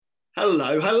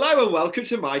Hello, and welcome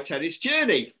to My Tennis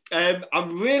Journey.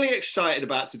 I'm really excited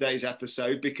about today's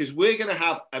episode because we're going to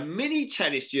have a mini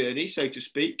tennis journey, so to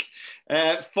speak,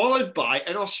 followed by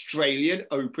an Australian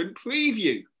Open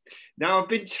preview. Now, I've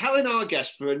been telling our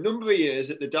guest for a number of years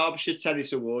at the Derbyshire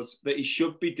Tennis Awards that he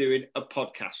should be doing a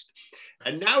podcast.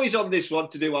 And now he's on this one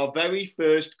to do our very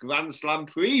first Grand Slam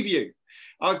preview.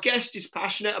 Our guest is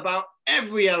passionate about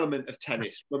every element of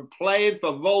tennis, from playing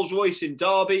for Rolls-Royce in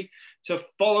Derby to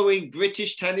following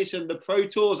British tennis and the Pro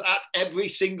Tours at every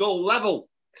single level.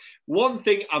 One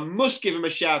thing I must give him a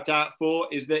shout out for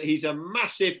is that he's a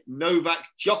massive Novak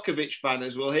Djokovic fan,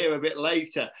 as we'll hear a bit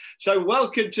later. So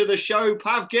welcome to the show,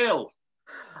 Pav Gill.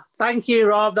 Thank you,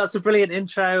 Rob. That's a brilliant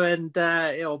intro, and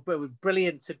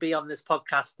brilliant to be on this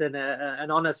podcast, and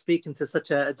an honour speaking to such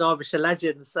a Derbyshire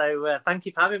legend. So thank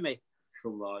you for having me.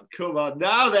 Come on.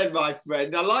 Now then, my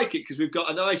friend, I like it because we've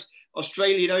got a nice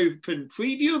Australian Open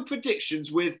preview and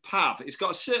predictions with Pav. It's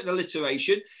got a certain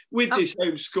alliteration with this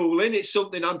homeschooling. It's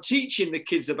something I'm teaching the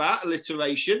kids about,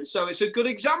 alliteration. So it's a good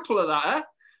example of that, eh?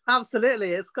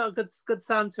 Absolutely. It's got a good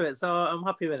sound to it, so I'm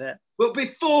happy with it. But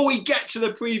before we get to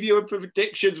the preview and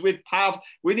predictions with Pav,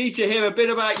 we need to hear a bit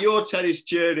about your tennis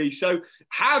journey. So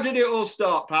how did it all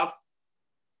start, Pav?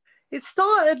 It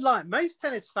started like most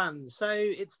tennis fans. So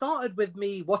it started with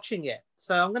me watching it.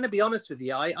 So I'm going to be honest with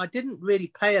you. I didn't really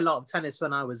play a lot of tennis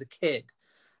when I was a kid.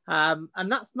 And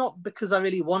that's not because I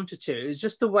really wanted to. It was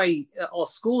just the way our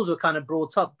schools were kind of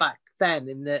brought up back then,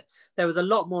 in that there was a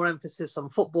lot more emphasis on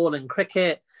football and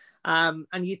cricket. And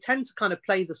you tend to kind of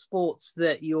play the sports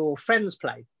that your friends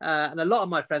play. And a lot of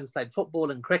my friends played football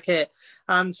and cricket.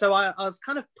 And so I was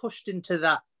kind of pushed into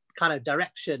that kind of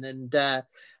direction. And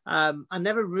I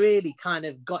never really kind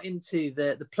of got into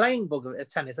the playing bug of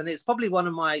tennis. And it's probably one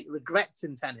of my regrets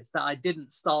in tennis that I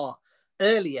didn't start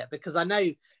earlier, because I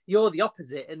know you're the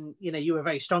opposite, and you were a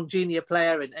very strong junior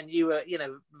player, and you were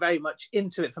very much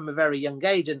into it from a very young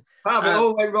age. And it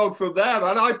all went wrong from there,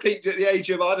 man. I peaked at the age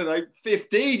of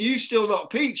 15. You still not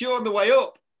peaked. You're on the way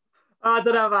up. I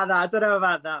don't know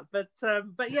about that.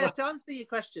 But yeah, to answer your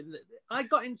question, I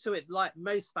got into it like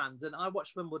most fans, and I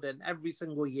watched Wimbledon every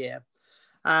single year.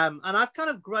 And I've kind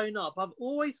of grown up. I've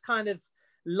always kind of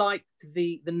liked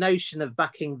the notion of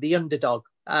backing the underdog.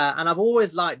 And I've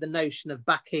always liked the notion of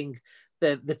backing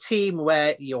the team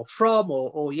where you're from,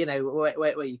 or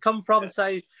where you come from.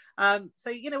 So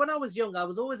when I was young, I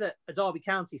was always a Derby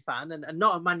County fan, and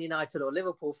not a Man United or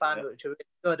Liverpool fan, which were really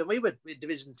good. And we were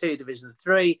Division 2, Division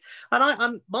 3.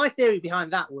 And my theory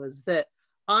behind that was that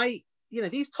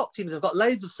these top teams have got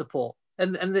loads of support.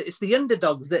 And it's the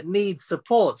underdogs that need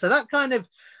support. So that kind of,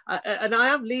 and I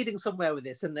am leading somewhere with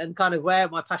this, and kind of where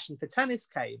my passion for tennis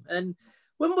came. And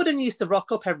Wimbledon used to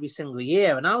rock up every single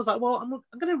year. And I was like, well, I'm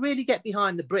going to really get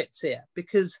behind the Brits here,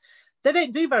 because they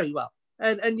don't do very well.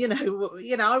 And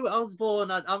I was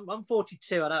born, I'm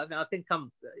 42, and I think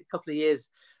I'm a couple of years,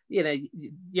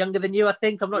 younger than you, I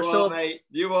think. I'm not sure. Mate.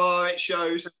 You are, it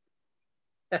shows.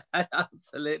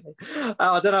 Absolutely.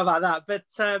 I don't know about that, but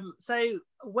so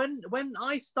when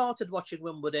I started watching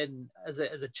Wimbledon as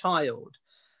a child,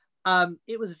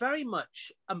 it was very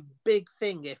much a big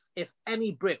thing if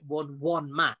any Brit won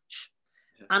one match.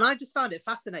 And I just found it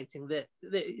fascinating that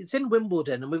it's in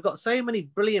Wimbledon, and we've got so many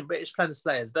brilliant British tennis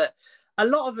players, but a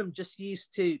lot of them just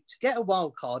used to get a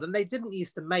wild card, and they didn't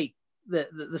used to make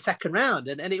the second round,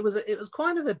 and it was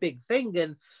kind of a big thing.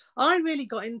 And I really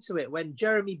got into it when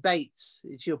Jeremy Bates,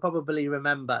 which you'll probably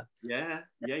remember,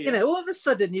 all of a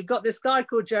sudden you've got this guy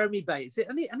called Jeremy Bates,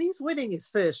 and he's winning his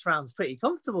first rounds pretty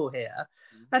comfortable here.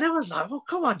 And I was like, well,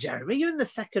 come on, Jeremy, you're in the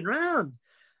second round.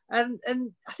 And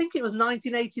I think it was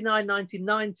 1989,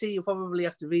 1990, you'll probably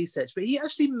have to research, but he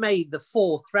actually made the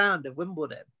fourth round of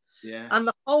Wimbledon. And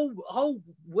the whole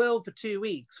world for 2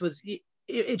 weeks was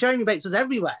Jeremy Bates was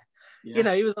everywhere.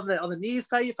 He was on the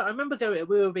newspaper. I remember we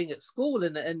were being at school,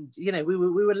 and we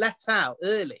were let out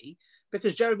early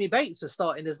because Jeremy Bates was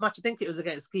starting his match. I think it was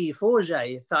against Guy Forget,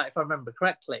 if I remember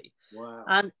correctly. Wow.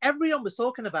 And everyone was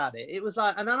talking about it. It was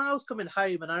like, and then I was coming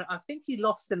home, and I think he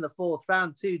lost in the fourth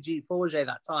round to Guy Forget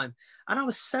that time. And I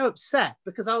was so upset,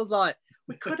 because I was like,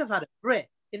 we could have had a Brit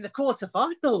in the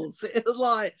quarterfinals. It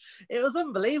was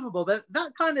unbelievable. But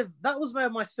that was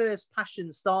where my first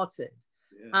passion started.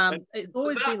 It's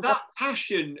always been that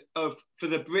passion for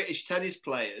the British tennis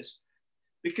players,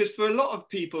 because for a lot of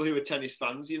people who are tennis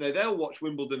fans, they'll watch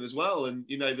Wimbledon as well, and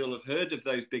they'll have heard of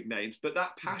those big names. But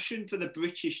that passion for the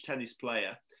British tennis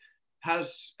player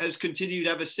has continued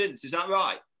ever since. Is that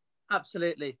right?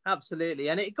 Absolutely.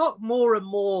 And it got more and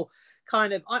more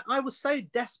kind of. I was so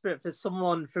desperate for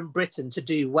someone from Britain to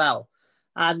do well.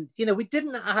 And, we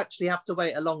didn't actually have to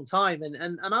wait a long time.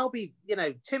 And I'll be,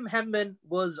 Tim Henman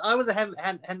I was a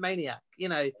hen maniac.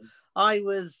 I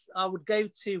would go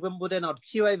to Wimbledon, I'd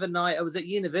queue overnight. I was at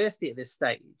university at this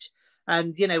stage.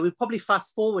 And, we probably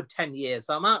fast forward 10 years.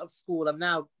 So I'm out of school. I'm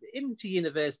now into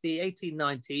university, 18,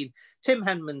 19. Tim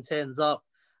Henman turns up.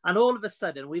 And all of a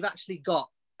sudden, we've actually got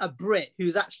a Brit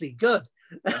who's actually good.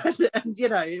 Yeah. and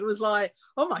it was like,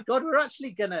 oh my God, we're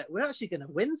actually gonna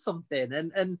win something.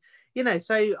 And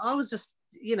so I was just,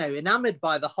 enamored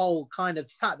by the whole kind of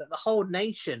fact that the whole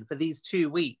nation for these 2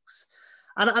 weeks.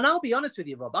 And I'll be honest with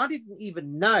you, Rob, I didn't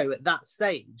even know at that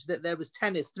stage that there was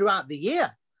tennis throughout the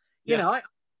year. I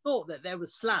thought that there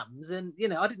was slams, and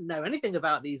I didn't know anything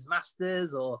about these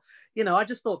masters, or I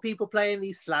just thought people playing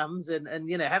these slams, and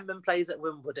Henman plays at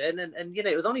Wimbledon, and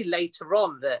it was only later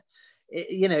on that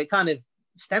it kind of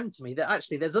stemmed to me that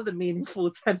actually there's other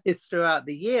meaningful tennis throughout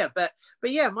the year. But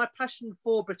yeah, my passion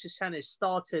for British tennis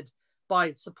started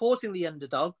by supporting the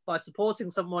underdog, by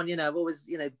supporting someone. I've always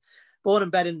born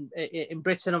and bred in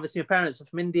Britain. Obviously, my parents are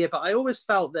from India, but I always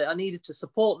felt that I needed to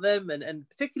support them, and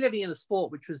particularly in a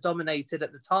sport which was dominated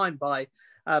at the time by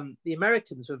the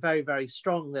Americans, were very, very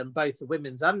strong in both the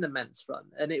women's and the men's front.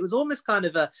 And it was almost kind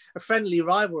of a friendly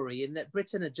rivalry, in that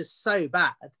Britain are just so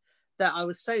bad that I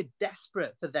was so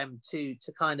desperate for them to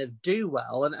kind of do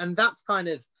well. And that's kind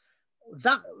of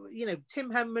that,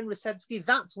 Tim Henman, Rusedski,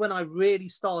 that's when I really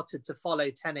started to follow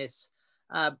tennis.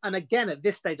 And again, at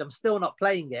this stage, I'm still not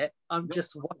playing it. I'm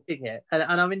just watching it,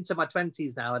 and I'm into my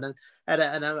 20s now. And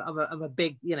I'm a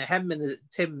big, Henman,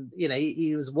 Tim.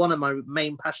 He was one of my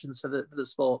main passions for the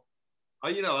sport.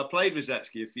 I played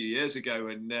Rusedski a few years ago,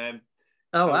 and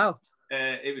wow,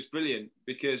 it was brilliant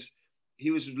because he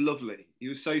was lovely. He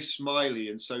was so smiley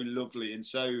and so lovely and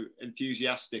so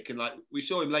enthusiastic, and like we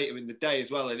saw him later in the day as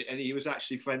well, and he was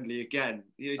actually friendly again.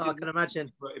 I can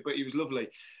imagine, but he was lovely.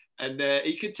 And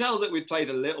he could tell that we'd played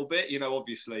a little bit,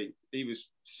 obviously he was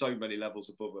so many levels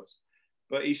above us.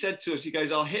 But he said to us, he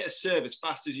goes, I'll hit a serve as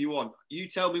fast as you want. You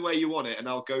tell me where you want it and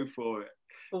I'll go for it.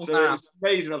 Oh, so wow. It was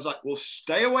amazing. I was like, well,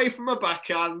 stay away from a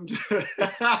backhand.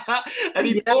 And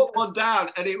he brought one down.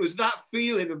 And it was that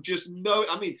feeling of just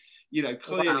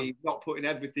clearly not putting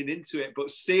everything into it,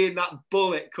 but seeing that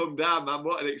bullet come down, man,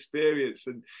 what an experience.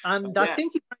 And I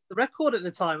think he broke the record at the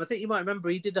time. I think you might remember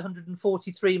he did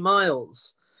 143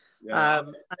 miles. Yeah.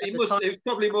 It was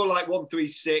probably more like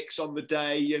 136 on the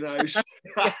day,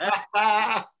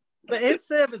 But his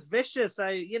serve is vicious. So,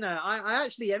 I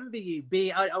actually envy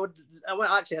you. I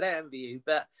don't envy you,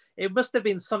 but it must have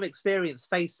been some experience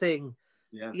facing,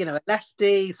 a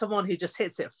lefty, someone who just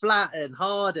hits it flat and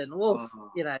hard and wow.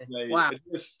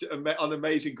 Just on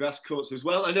amazing grass courts as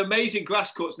well, and amazing grass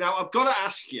courts. Now, I've got to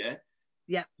ask you,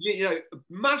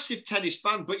 massive tennis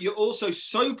fan, but you're also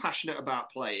so passionate about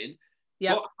playing.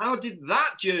 Yeah. How did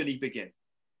that journey begin?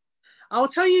 I'll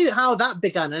tell you how that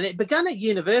began, and it began at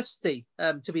university,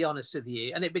 to be honest with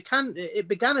you, and it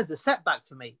began as a setback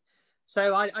for me.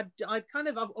 So I've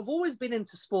always been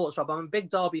into sports, Rob. I'm a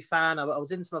big Derby fan. I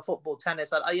was into my football,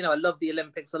 tennis. I love the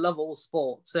Olympics. I love all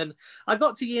sports, and I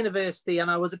got to university,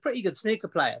 and I was a pretty good snooker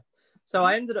player. So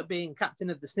I ended up being captain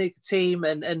of the snooker team,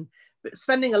 and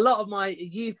spending a lot of my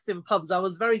youths in pubs. I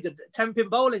was very good at 10-pin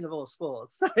bowling of all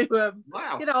sports. So,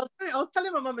 wow. I was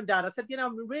telling my mum and dad, I said,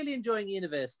 I'm really enjoying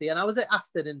university. And I was at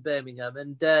Aston in Birmingham,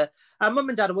 and mum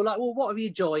and dad were like, well, what have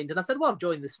you joined? And I said, well, I've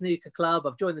joined the snooker club.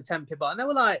 I've joined the 10-pin bowl. And they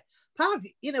were like, Pav,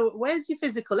 where's your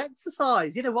physical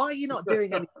exercise? Why are you not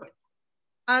doing anything?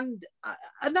 And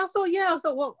I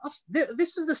thought, well,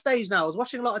 this was the stage now. I was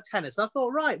watching a lot of tennis. And I thought,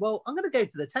 right, well, I'm going to go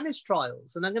to the tennis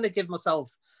trials, and I'm going to give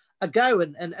myself a go.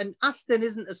 And Aston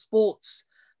isn't a sports,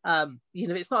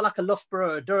 it's not like a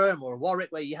Loughborough or Durham or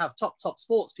Warwick where you have top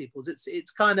sports people.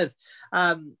 It's kind of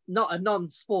not a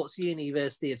non-sports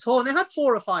university at all. And they had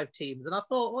 4 or 5 teams. And I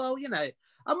thought, well,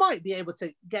 I might be able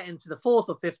to get into the 4th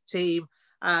or 5th team,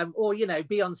 or,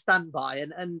 be on standby.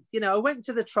 And I went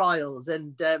to the trials,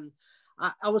 and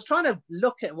I was trying to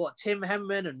look at what Tim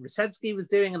Henman and Rusedski was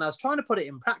doing, and I was trying to put it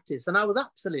in practice, and I was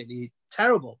absolutely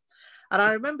terrible. And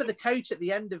I remember the coach at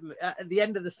the end of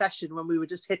the session, when we were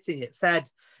just hitting it, said,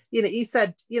 he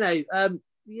said,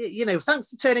 thanks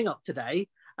for turning up today.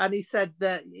 And he said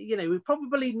that, we're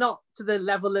probably not to the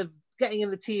level of getting in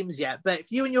the teams yet, but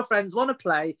if you and your friends want to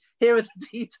play, here are the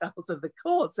details of the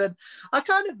courts. And I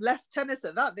kind of left tennis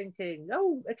at that thinking,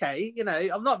 oh, okay,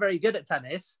 I'm not very good at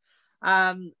tennis.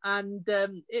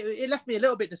 It left me a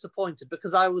little bit disappointed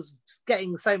because I was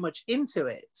getting so much into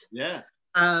it. Yeah.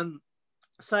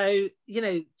 So,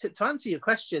 to answer your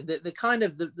question, the kind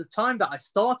of the time that I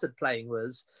started playing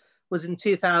was was in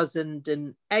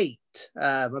 2008,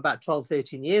 about 12,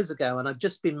 13 years ago. And I've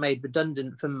just been made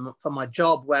redundant from my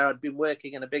job, where I'd been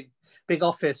working in a big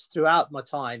office throughout my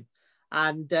time.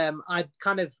 And I'd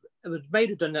kind of was made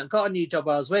redundant, got a new job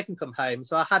where I was working from home.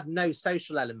 So I had no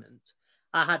social element.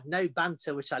 I had no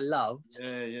banter, which I loved.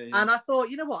 And I thought,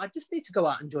 you know what, I just need to go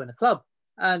out and join a club.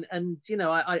 And you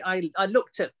know, I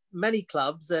looked at many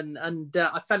clubs, and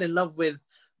I fell in love with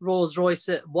Rolls-Royce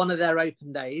at one of their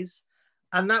open days.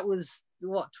 And that was,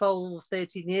 what, 12,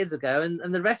 13 years ago.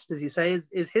 And the rest, as you say,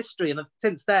 is history. And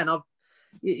since then,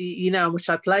 you know how much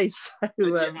I play. So,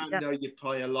 I know you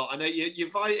play a lot. I know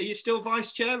are you still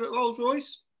vice chair at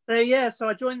Rolls-Royce? So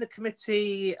I joined the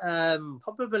committee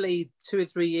probably 2 or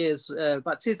 3 years,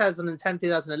 about 2010,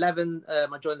 2011.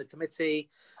 I joined the committee,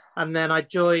 and then I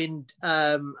joined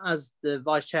as the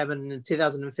vice chairman in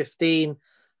 2015.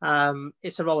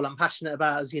 It's a role I'm passionate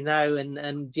about, as you know,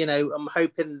 and you know, I'm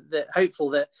hopeful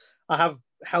that I have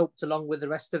helped, along with the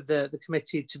rest of the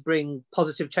committee, to bring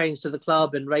positive change to the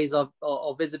club and raise our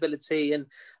visibility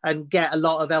and get a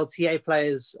lot of LTA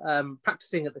players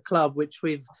practicing at the club, which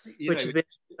has been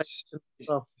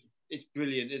it's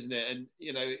brilliant, isn't it? And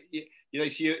you know,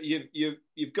 so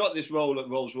you've got this role at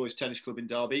Rolls-Royce Tennis Club in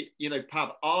Derby. You know,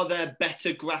 Pav, are there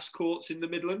better grass courts in the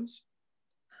Midlands?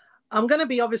 I'm going to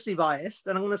be obviously biased,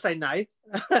 and I'm going to say no.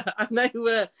 I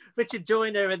know Richard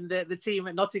Joyner and the team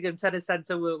at Nottingham Tennis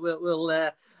Centre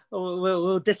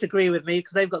will disagree with me,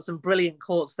 because they've got some brilliant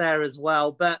courts there as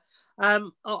well. But I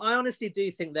honestly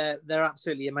do think they're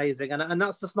absolutely amazing, and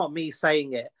that's just not me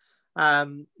saying it.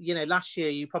 You know, last year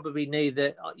you probably knew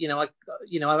that.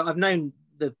 I've known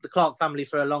the Clark family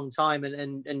for a long time,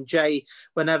 and Jay,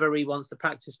 whenever he wants to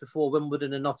practice before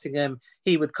Wimbledon and Nottingham,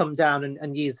 he would come down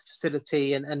and use the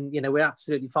facility, and you know, we're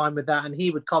absolutely fine with that. And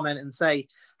he would comment and say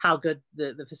how good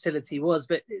the facility was.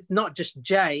 But it's not just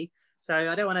Jay, so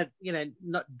I don't want to, you know,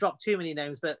 not drop too many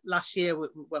names. But last year,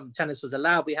 when tennis was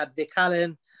allowed, we had Vic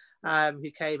Allen,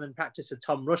 who came and practiced with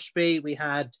Tom Rushby. We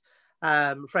had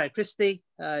Freya Christie,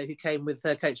 who came with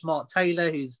coach Mark Taylor,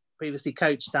 who's previously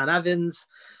coached Dan Evans.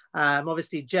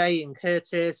 Obviously Jay and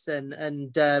Curtis and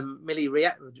Millie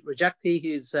Rajaki,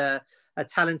 who's a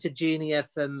talented junior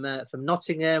from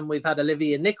Nottingham. We've had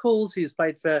Olivia Nichols, who's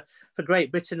played for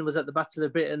Great Britain, was at the Battle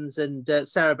of Britons, and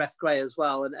Sarah Beth Gray as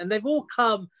well. And they've all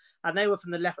come, and they were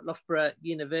from the Loughborough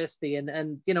University.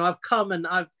 And you know, I've come and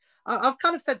I've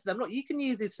kind of said to them, look, you can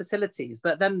use these facilities,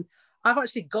 but then I've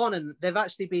actually gone, and they've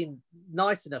actually been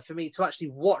nice enough for me to actually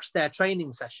watch their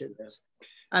training sessions.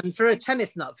 And for a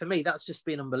tennis nut, for me, that's just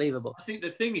been unbelievable. I think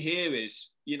the thing here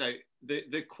is, you know,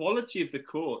 the quality of the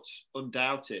court's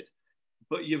undoubted,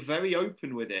 but you're very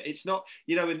open with it. It's not,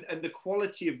 you know, and the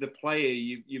quality of the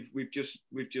player we've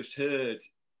just heard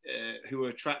who are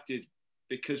attracted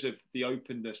because of the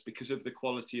openness, because of the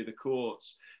quality of the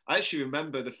courts. I actually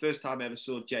remember the first time I ever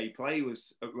saw Jay play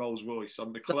was at Rolls-Royce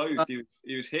on the closed.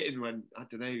 He was hitting when, I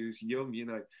don't know, he was young, you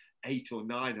know, 8 or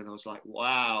 9, and I was like,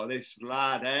 wow, this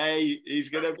lad, hey, he's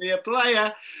going to be a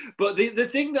player. But the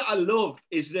thing that I love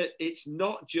is that it's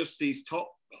not just these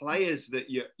top players that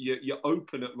you're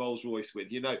open at Rolls-Royce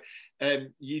with. You know,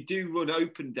 you do run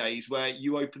open days where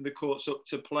you open the courts up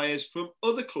to players from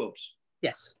other clubs.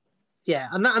 Yes, yeah,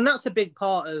 and that's a big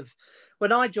part of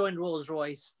when I joined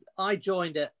Rolls-Royce. I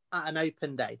joined at an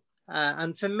open day,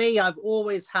 and for me, I've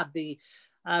always had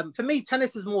for me,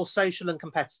 tennis is more social and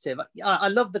competitive. I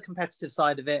love the competitive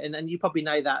side of it, and you probably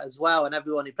know that as well, and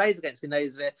everyone who plays against me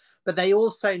knows of it, but they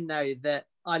also know that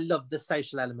I love the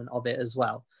social element of it as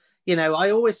well. You know,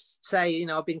 I always say, you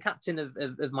know, I've been captain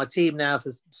of my team now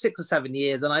for 6 or 7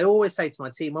 years, and I always say to my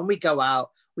team, when we go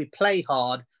out, we play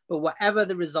hard, but whatever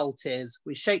the result is,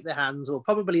 we shake their hands, or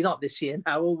probably not this year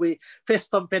now, or we fist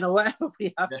pumping or whatever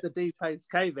we have to do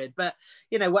post-COVID. But,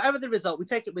 you know, whatever the result, we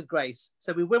take it with grace.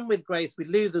 So we win with grace, we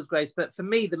lose with grace. But for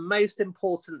me, the most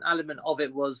important element of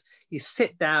it was you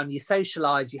sit down, you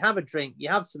socialize, you have a drink, you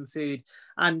have some food,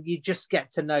 and you just get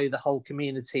to know the whole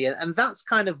community. And that's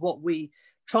kind of what we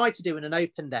try to do in an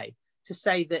open day, to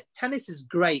say that tennis is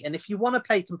great, and if you want to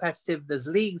play competitive, there's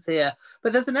leagues here,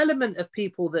 but there's an element of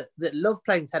people that love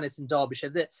playing tennis in Derbyshire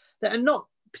that are not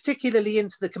particularly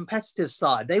into the competitive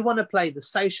side. They want to play the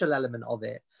social element of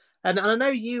it. And I know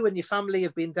you and your family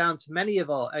have been down to many of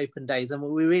our open days, and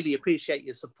we really appreciate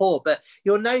your support. But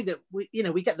you'll know that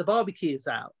we get the barbecues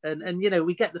out, and you know,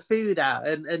 we get the food out,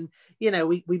 and you know,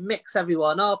 we mix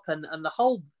everyone up, and the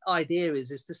whole idea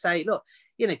is to say, look,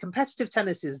 you know, competitive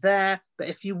tennis is there, but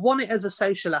if you want it as a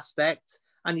social aspect,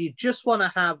 and you just want to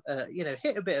have, you know,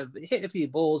 hit a few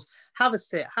balls, have a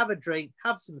sit, have a drink,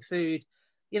 have some food,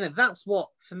 that's what,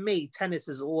 for me, tennis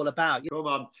is all about. Come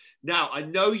on. Now, I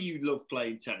know you love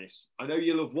playing tennis. I know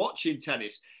you love watching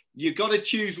tennis. You've got to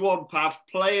choose one, Pav,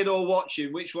 playing or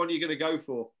watching. Which one are you going to go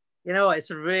for? You know what?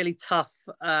 It's a really tough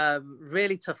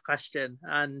question.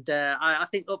 And I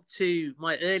think up to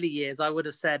my early years, I would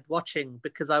have said watching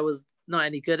because I was not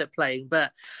any good at playing.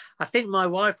 But I think my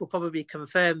wife will probably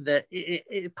confirm that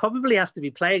it probably has to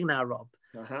be playing now, Rob.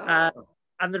 Uh-huh.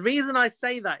 And the reason I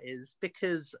say that is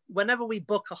because whenever we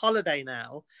book a holiday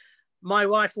now, my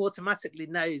wife automatically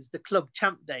knows the club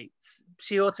champ dates.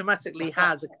 She automatically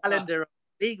has a calendar of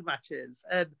league matches,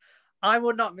 and I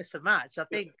will not miss a match. I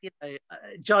think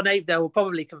John Apedale will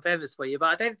probably confirm this for you, but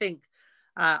I don't think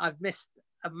I've missed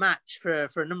a match for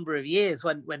a number of years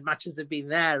when matches have been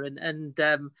there, and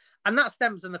that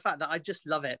stems from the fact that I just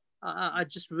love it. I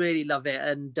just really love it,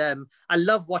 and I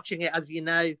love watching it. As you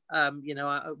know,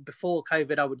 before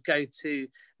COVID, I would go to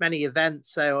many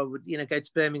events. So I would, go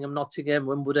to Birmingham, Nottingham,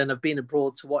 Wimbledon. I've been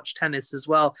abroad to watch tennis as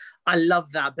well. I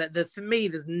love that, but for me,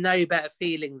 there's no better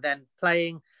feeling than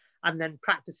playing and then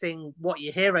practicing what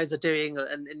your heroes are doing,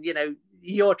 and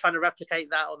you're trying to replicate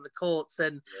that on the courts.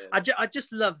 And yeah. I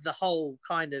just love the whole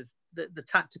kind of the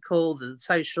tactical, the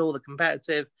social, the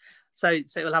competitive. So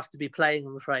it will have to be playing,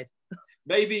 I'm afraid.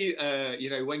 Maybe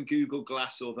when Google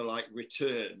Glass or the like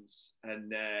returns,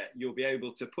 and you'll be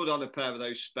able to put on a pair of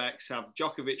those specs, have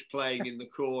Djokovic playing in the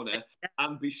corner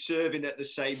and be serving at the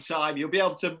same time. You'll be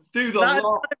able to do the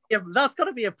lot. That's got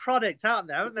to be a product out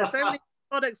there, haven't there? So many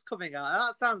products coming out.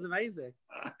 That sounds amazing.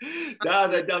 Now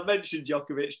that I mentioned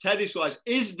Djokovic, tennis-wise,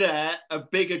 is there a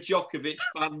bigger Djokovic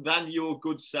fan than your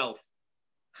good self?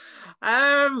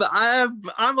 I'm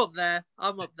up there.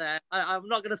 I'm not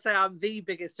going to say I'm the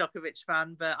biggest Djokovic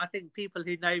fan, but I think people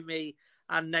who know me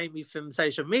and know me from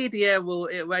social media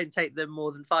it won't take them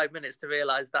more than 5 minutes to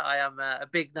realise that I am a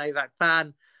big Novak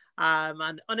fan,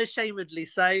 and unashamedly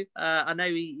so. I know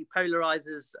he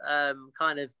polarises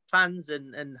kind of fans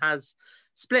and has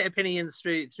split opinions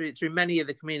through many of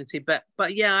the community, but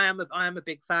yeah, I am a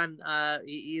big fan.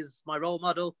 He is my role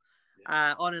model.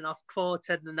 On and off court,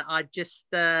 and I just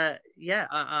I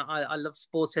love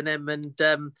sporting him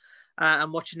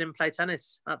and watching him play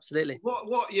tennis. Absolutely. What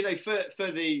what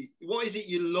is it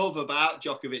you love about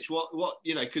Djokovic? What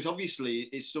because obviously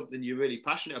it's something you're really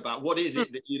passionate about. What is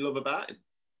it that you love about him?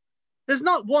 There's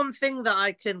not one thing that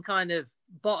I can kind of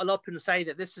bottle up and say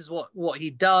that this is what he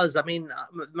does. I mean,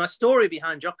 my story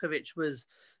behind Djokovic was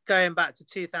going back to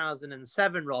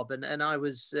 2007, Rob, and I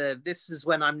was this is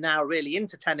when I'm now really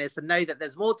into tennis and know that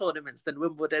there's more tournaments than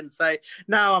Wimbledon. So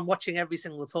now I'm watching every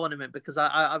single tournament because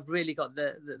I've really got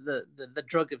the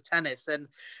drug of tennis. And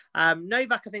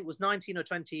Novak, I think, was 19 or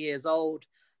 20 years old.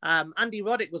 Andy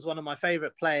Roddick was one of my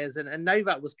favorite players, and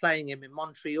Novak was playing him in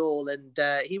Montreal,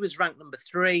 and he was ranked number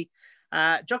 3.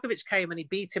 Djokovic came and he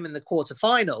beat him in the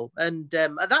quarterfinal. And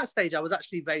at that stage, I was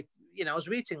actually I was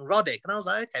rooting Roddick, and I was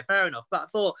like, okay, fair enough. But I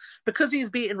thought, because he's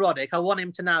beaten Roddick, I want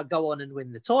him to now go on and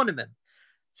win the tournament.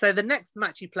 So the next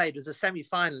match he played was a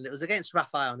semi-final, and it was against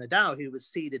Rafael Nadal, who was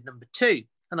seeded number 2.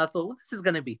 And I thought, well, this is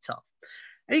going to be tough.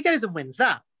 And he goes and wins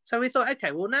that. So we thought,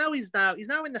 okay, well, now he's now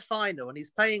in the final, and he's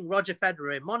playing Roger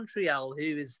Federer in Montreal,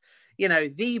 who is,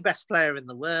 the best player in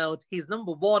the world. He's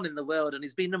number 1 in the world, and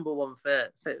he's been number 1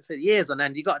 for years on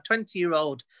end. You've got a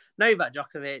 20-year-old Novak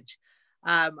Djokovic.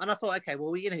 And I thought, okay,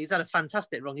 well, he's had a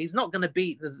fantastic run. He's not going to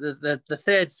beat the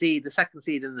third seed, the second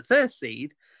seed, and the first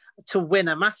seed to win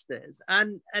a Masters.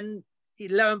 And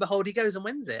lo and behold, he goes and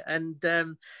wins it. And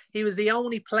he was the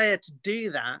only player to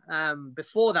do that.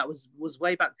 Before that was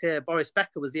way back. Boris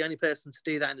Becker was the only person to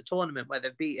do that in the tournament, where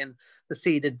they've beaten the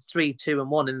seeded 3, 2, and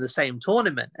 1 in the same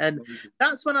tournament. And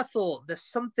that's when I thought there's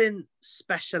something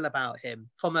special about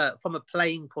him from a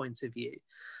playing point of view.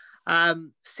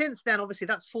 Since then, obviously,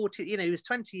 that's 40. He was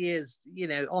 20 years,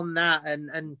 on that,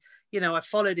 and I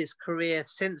followed his career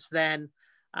since then.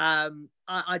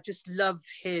 I just love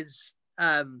his.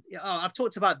 I've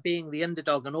talked about being the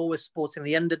underdog and always supporting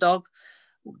the underdog.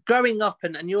 Growing up,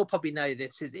 and you'll probably know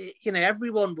this,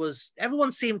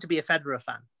 everyone seemed to be a Federer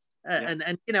fan,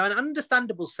 and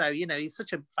understandable so. He's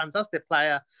such a fantastic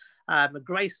player, a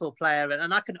graceful player,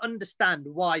 and I can understand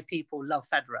why people love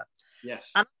Federer. Yes.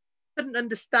 And I couldn't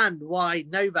understand why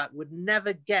Novak would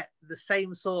never get the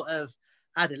same sort of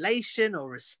adulation or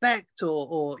respect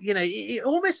or it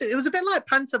was a bit like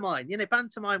pantomime.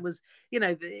 Pantomime was,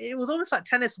 it was almost like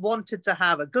tennis wanted to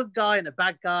have a good guy and a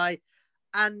bad guy,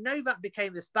 and Novak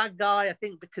became this bad guy, I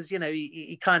think, because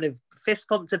he kind of fist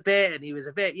pumped a bit, and he was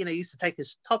a bit, he used to take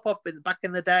his top off back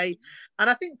in the day, and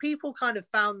I think people kind of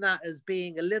found that as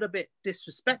being a little bit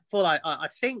disrespectful. I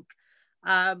think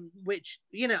which,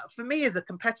 you know, for me as a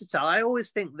competitor, I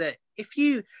always think that if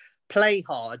you play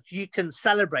hard, you can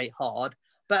celebrate hard.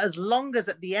 But as long as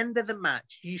at the end of the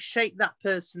match, you shake that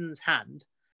person's hand.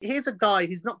 Here's a guy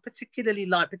who's not particularly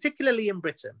liked, particularly in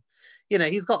Britain. You know,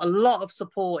 he's got a lot of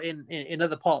support in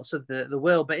other parts of the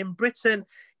world, but in Britain,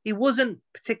 he wasn't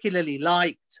particularly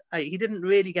liked. He didn't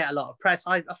really get a lot of press.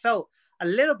 I felt a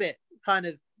little bit kind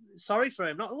of sorry for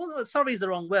him. Not, well, sorry is the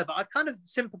wrong word, but I kind of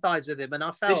sympathise with him, and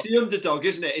I felt it's the underdog,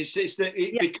 isn't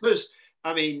it? Because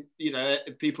I mean, you know,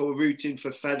 people are rooting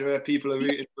for Federer, people are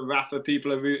rooting for Rafa,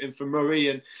 people are rooting for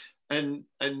Murray, and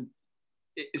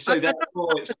so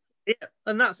therefore it's. Yeah,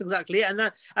 and that's exactly it.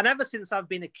 And ever since I've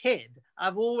been a kid,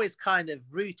 I've always kind of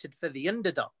rooted for the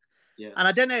underdog. Yeah. And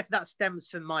I don't know if that stems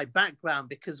from my background,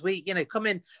 because we, you know,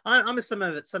 I'm a son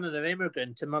of an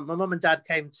immigrant, and my mum and dad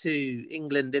came to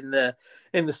England in the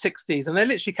 60s, and they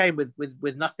literally came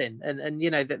with nothing. And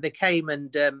you know, that they came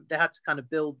and they had to kind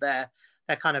of build their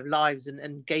kind of lives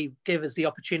and give us the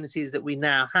opportunities that we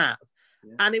now have.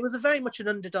 Yeah. And it was a very much an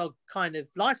underdog kind of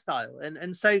lifestyle.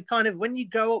 And so kind of when you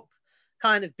grow up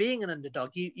kind of being an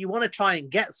underdog, you want to try and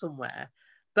get somewhere.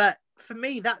 But for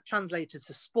me, that translated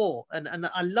to sport. And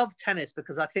I love tennis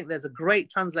because I think there's a great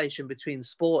translation between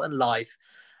sport and life.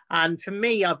 And for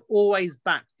me, I've always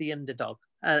backed the underdog.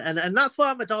 And that's why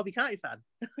I'm a Derby County fan.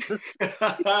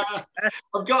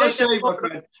 I've got to say, my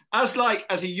friend,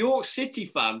 as a York City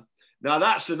fan, now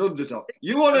that's an underdog.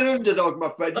 You want an underdog, my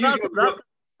friend.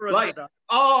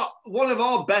 One of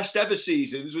our best ever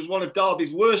seasons was one of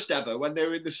Derby's worst ever when they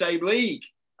were in the same league.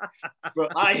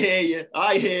 But I hear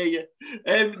you.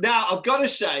 Now I've got to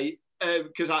say,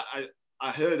 because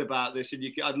I heard about this, and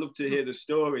I'd love to hear the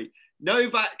story.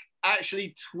 Novak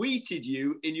actually tweeted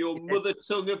you in your mother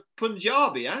tongue of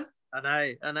Punjabi, huh? I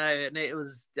know, and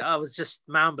I was just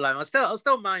mind blown. I'm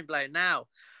still mind blown now.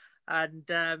 And,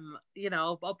 you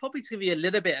know, I'll probably give you a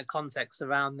little bit of context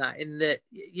around that, in that,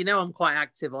 you know, I'm quite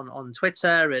active on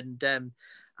Twitter. And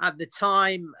at the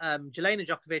time, Jelena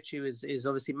Djokovic, who is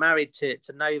obviously married to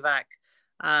Novak,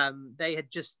 they had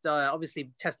just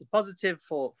obviously tested positive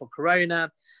for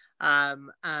corona.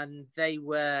 And they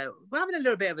were having a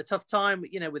little bit of a tough time,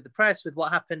 you know, with the press, with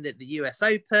what happened at the US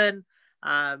Open.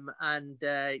 And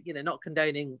you know, not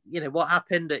condoning, you know, what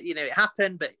happened, you know, it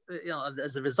happened, but you know,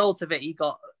 as a result of it, he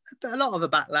got a lot of a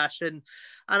backlash. And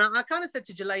I kind of said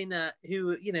to Jelena,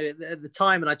 who, you know, at the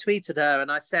time, and I tweeted her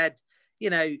and I said, you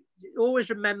know, always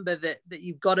remember that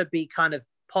you've got to be kind of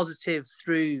positive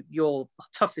through your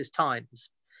toughest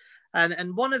times.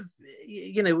 And one of,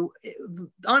 you know,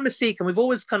 I'm a Sikh, and we've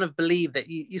always kind of believed that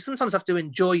you sometimes have to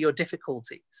enjoy your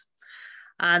difficulties.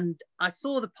 And I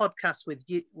saw the podcast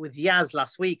with Yaz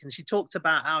last week, and she talked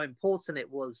about how important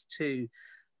it was to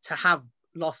have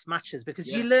lost matches, because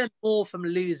you learn more from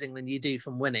losing than you do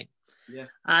from winning. Yeah.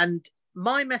 And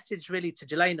my message really to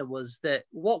Jelena was that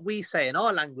what we say in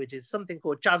our language is something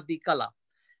called Chardi Kala,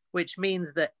 which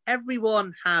means that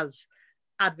everyone has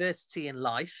adversity in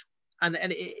life, and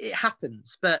it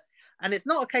happens. And it's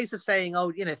not a case of saying, oh,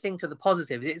 you know, think of the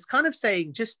positive. It's kind of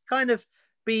saying, just kind of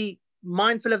be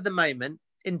mindful of the moment,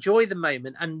 enjoy the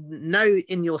moment, and know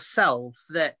in yourself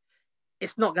that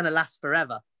it's not going to last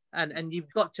forever. And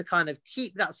you've got to kind of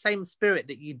keep that same spirit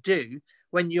that you do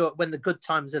when the good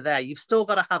times are there. You've still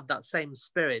got to have that same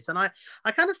spirit. And I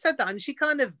kind of said that, and she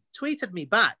kind of tweeted me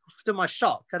back to my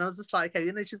shock. And I was just like, okay,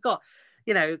 you know, she's got,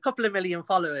 you know, a couple of million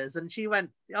followers, and she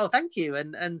went, oh, thank you,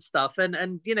 and stuff.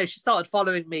 And you know, she started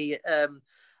following me.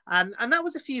 And that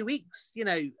was a few weeks, you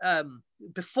know,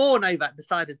 before Novak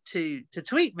decided to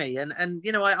tweet me. And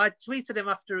you know, I tweeted him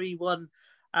after he won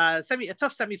a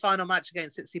tough semi-final match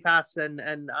against Tsitsipas,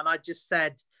 and I just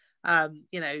said,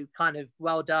 you know, kind of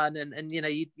well done, and you know,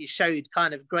 you showed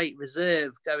kind of great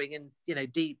reserve going in, you know,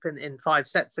 deep in 5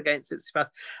 sets against Tsitsipas.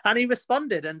 And he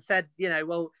responded and said, you know,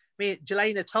 well,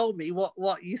 Jelena told me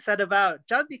what you said about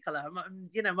Jandikala.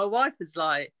 You know, my wife is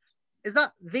like, is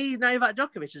that the Novak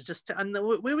Djokovic? Is just, and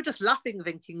we were just laughing,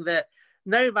 thinking that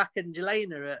Novak and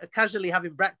Jelena are casually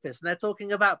having breakfast, and they're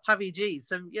talking about Pavi G,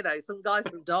 some guy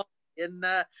from Derby, and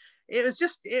it was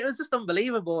just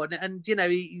unbelievable. And you know,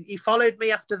 he followed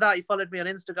me after that. He followed me on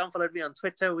Instagram, followed me on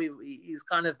Twitter. He's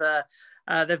kind of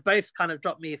they've both kind of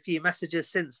dropped me a few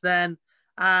messages since then.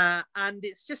 And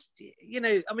it's just, you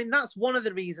know, I mean, that's one of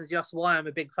the reasons just why I'm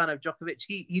a big fan of Djokovic.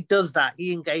 He does that.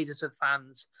 He engages with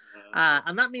fans,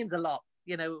 and that means a lot.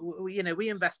 You know, we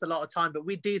invest a lot of time, but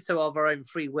we do so of our own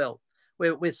free will.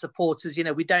 We're supporters. You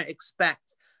know, we don't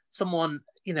expect someone,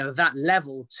 you know, that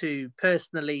level to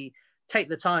personally take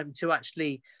the time to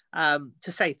actually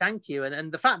to say thank you.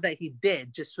 And the fact that he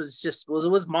did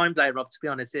was mind blowing, Rob. To be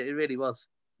honest, it really was.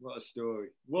 What a story!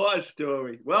 What a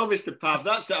story! Well, Mr. Pav,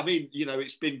 I mean,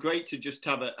 it's been great to just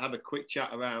have a quick chat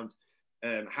around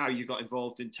how you got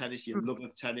involved in tennis, your love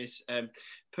of tennis.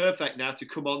 Perfect now to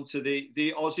come on to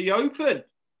the Aussie Open.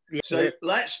 Yeah. So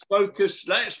let's focus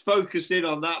in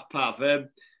on that, Pav.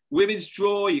 Women's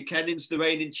draw. Kenin's the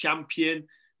reigning champion.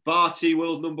 Barty,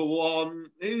 world number one.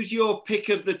 Who's your pick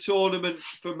of the tournament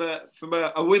from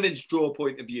a women's draw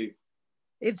point of view?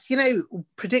 It's,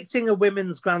 predicting a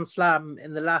women's Grand Slam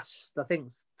in the last, I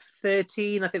think,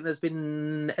 13. I think there's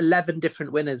been 11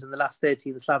 different winners in the last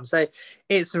 13 slams. So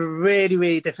it's really,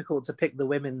 really difficult to pick the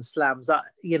women's slams. But,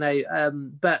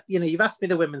 you've asked me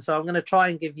the women, so I'm going to try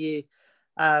and give you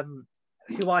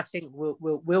who I think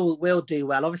will do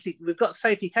well. Obviously, we've got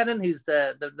Sophie Kenin, who's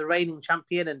the reigning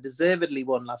champion and deservedly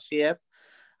won last year.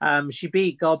 She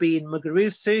beat Garbine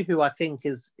Muguruza, who I think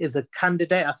is a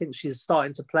candidate. I think she's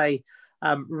starting to play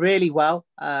really well.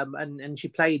 And she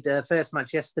played her first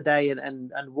match yesterday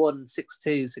and won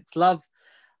 6-2, 6-love.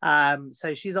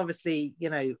 So she's obviously,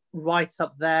 right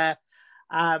up there.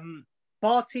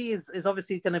 Barty is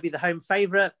obviously going to be the home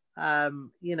favourite.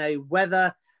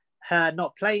 Whether her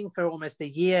not playing for almost a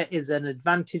year is an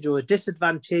advantage or a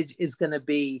disadvantage is going to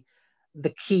be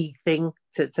the key thing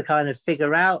to kind of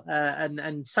figure out.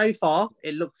 And so far,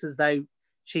 it looks as though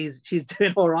she's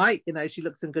doing all right. She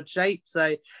looks in good shape.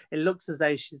 So it looks as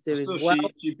though she's doing well.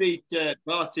 She beat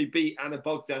Barty, beat Anna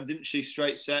Bogdan, didn't she?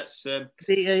 Straight sets.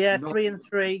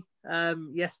 3-3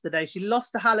 yesterday. She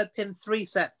lost to Halep in 3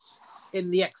 sets in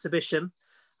the exhibition.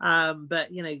 But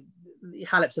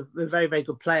Halep's a very, very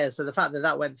good player. So the fact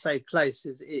that went so close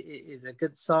is a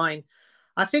good sign.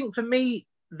 I think for me,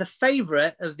 the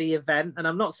favourite of the event, and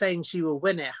I'm not saying she will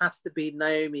win it, has to be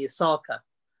Naomi Osaka.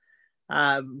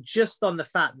 Just on the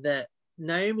fact that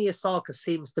Naomi Osaka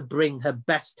seems to bring her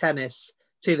best tennis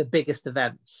to the biggest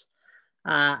events.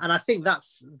 And I think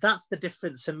that's the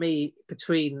difference for me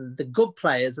between the good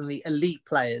players and the elite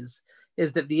players,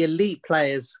 is that the elite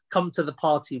players come to the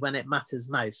party when it matters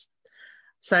most.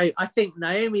 So I think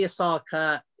Naomi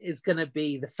Osaka is going to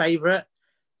be the favourite.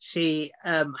 She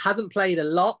hasn't played a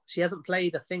lot. She hasn't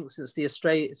played, I think, since the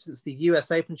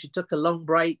US Open. She took a long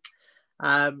break.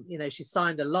 She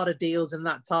signed a lot of deals in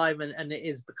that time, and it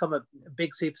has become a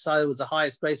big superstar. It was the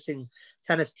highest grossing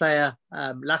tennis player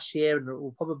last year, and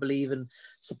will probably even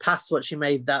surpass what she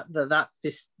made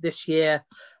this year.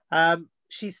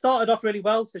 She started off really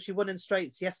well, so she won in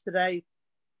straights yesterday.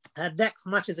 Her next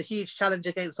match is a huge challenge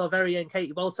against our very own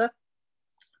Katie Boulter.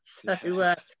 So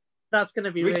that's going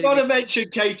to be. We've got to mention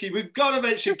Katie. We've got to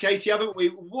mention Katie, haven't we?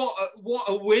 What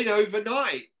a win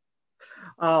overnight!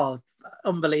 Oh,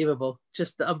 unbelievable!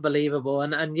 Just unbelievable.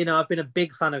 And I've been a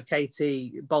big fan of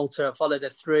Katie Boulter. I followed her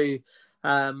through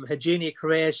her junior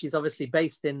career. She's obviously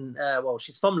based in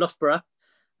she's from Loughborough.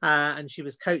 And she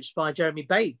was coached by Jeremy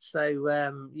Bates. So,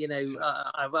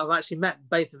 I've actually met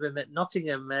both of them at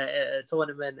Nottingham at a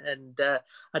tournament. And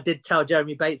I did tell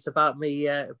Jeremy Bates about me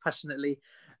passionately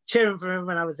cheering for him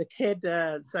when I was a kid.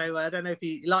 So I don't know if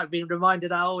you like being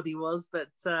reminded how old he was. But,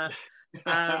 for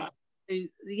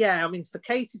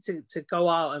Katie to go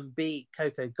out and beat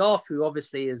Coco Gauff, who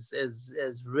obviously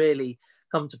is really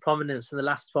come to prominence in the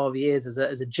last 12 years as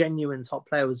a genuine top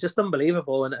player, was just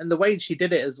unbelievable. And the way she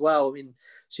did it as well, I mean,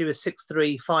 she was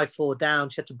 6-3, 5-4 down.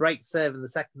 She had to break serve in the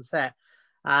second set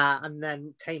and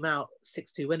then came out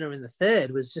 6-2 winner in the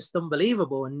third. Was just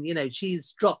unbelievable. And,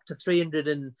 she's dropped to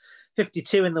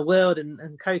 352 in the world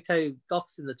and Coco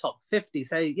Gauff's in the top 50.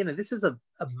 So, this is a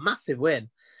massive win.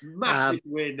 Massive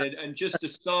win. And just a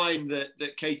sign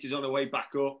that Katie's on her way back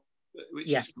up,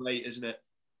 which is great, isn't it?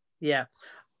 Yeah.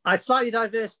 I slightly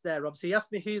diverse there, Rob. So you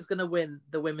asked me who's going to win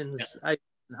the women's Open,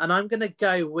 and I'm going to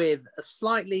go with a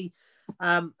slight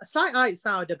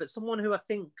outsider, but someone who I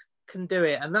think can do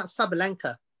it, and that's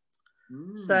Sabalenka.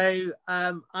 So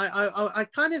I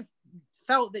kind of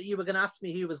felt that you were going to ask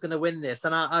me who was going to win this,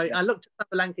 and I looked at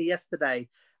Sabalenka yesterday,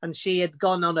 and she had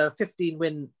gone on a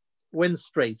 15-win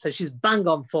streak, so she's bang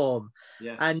on form.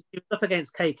 Yeah. And she was up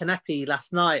against Kay Kanepi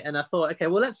last night, and I thought, okay,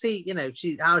 well, let's see,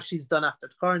 how she's done after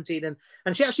quarantine,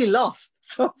 and she actually lost.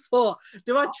 So I thought,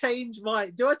 do I change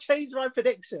my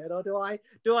prediction, or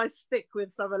do I stick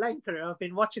with Sabalenka? I've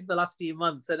been watching the last few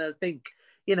months, and I think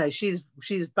she's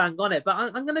bang on it. But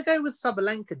I'm going to go with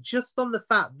Sabalenka just on the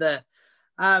fact that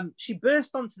she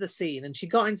burst onto the scene and she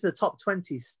got into the top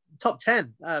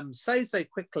 10 so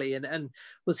quickly and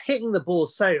was hitting the ball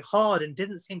so hard and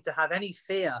didn't seem to have any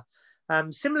fear.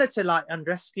 Similar to like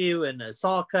Andreescu and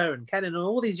Osaka and Kenin, and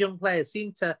all these young players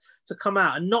seem to come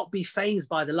out and not be fazed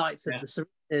by the likes of the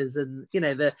Serenas and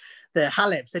the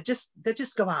Haleps. They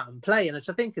just go out and play, and which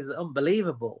I think is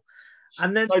unbelievable.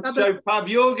 And then So Pav,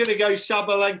 you're going to go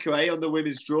Sabalenka on the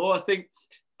women's draw. I think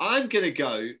I'm going to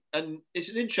go, and it's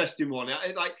an interesting one.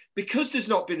 Because there's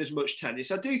not been as much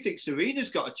tennis, I do think Serena's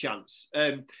got a chance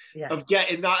of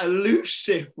getting that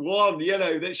elusive one,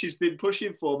 that she's been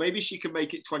pushing for. Maybe she can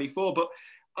make it 24, but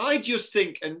I just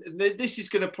think, and this is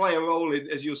going to play a role in,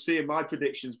 as you'll see in my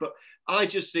predictions, but I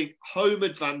just think home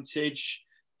advantage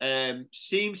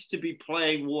seems to be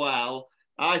playing well.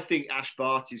 I think Ash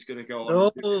Barty's going to go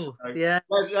on. Oh, yeah.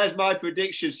 There's my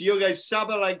prediction. So you're going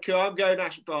Sabalenka, I'm going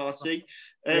Ash Barty.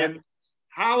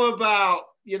 How about,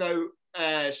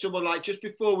 someone like, just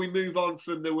before we move on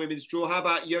from the women's draw, how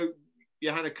about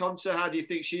Johanna Konta? How do you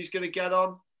think she's going to get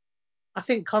on? I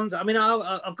think Konta,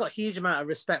 I've got a huge amount of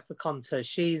respect for Konta.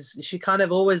 She kind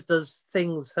of always does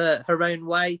things her own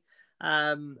way.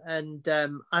 I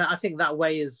think that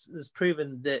way has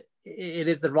proven that it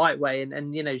is the right way.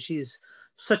 And she's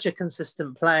such a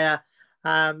consistent player.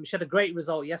 She had a great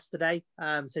result yesterday.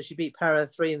 So she beat Pera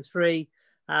 3-3.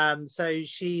 So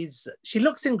she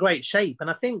looks in great shape. And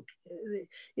I think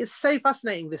it's so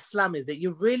fascinating, this slam, is that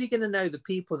you're really going to know the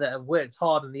people that have worked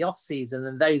hard in the off season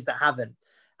and those that haven't.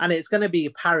 And it's going to be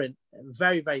apparent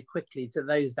very, very quickly to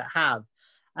those that have.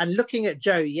 And looking at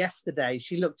Jo yesterday,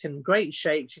 she looked in great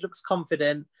shape. She looks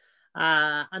confident.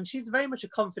 And she's very much a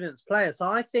confidence player. So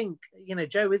I think,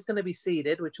 Jo is going to be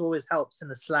seeded, which always helps in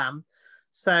the slam.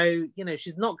 So,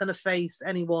 she's not going to face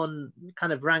anyone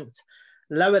kind of ranked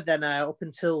lower than her up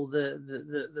until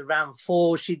the round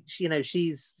 4. She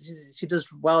does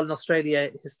well in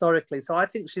Australia historically. So I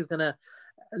think she's going to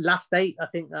last 8. I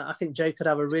think Jo could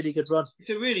have a really good run. It's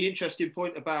a really interesting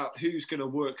point about who's going to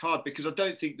work hard, because I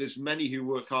don't think there's many who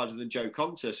work harder than Jo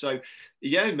Konta. So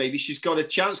yeah, maybe she's got a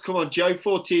chance. Come on, Jo,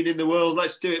 14 in the world.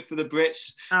 Let's do it for the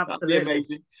Brits. Absolutely. That'd be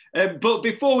amazing. But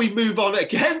before we move on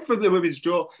again from the women's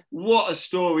draw, what a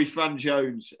story, Fran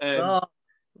Jones.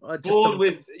 Born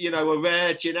with, a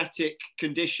rare genetic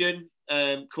condition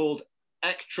called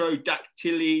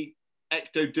ectrodactyly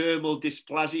ectodermal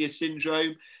dysplasia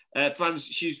syndrome. Fran's,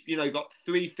 she's got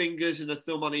 3 fingers and a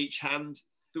thumb on each hand,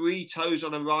 3 toes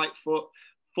on her right foot,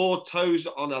 4 toes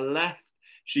on her left.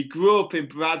 She grew up in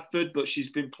Bradford, but she's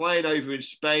been playing over in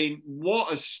Spain.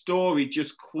 What a story,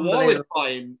 just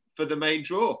qualifying for the main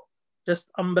draw.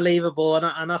 Just unbelievable.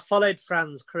 And I followed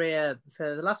Fran's career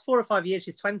for the last 4 or 5 years.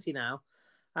 She's 20 now.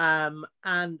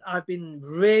 And I've been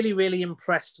really, really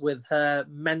impressed with her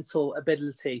mental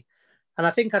ability. And I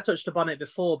think I touched upon it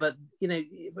before, but,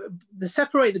 to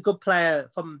separate the good player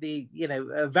from the,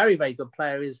 a very, very good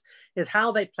player is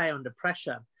how they play under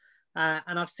pressure.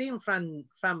 And I've seen Fran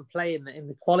play in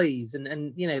the qualies,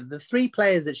 and the 3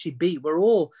 players that she beat were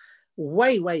all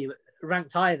way, way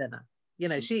ranked higher than her.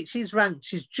 She's ranked,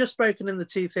 she's just broken in the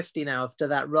 250 now after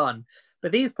that run.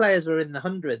 But these players were in the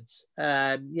hundreds, or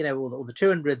the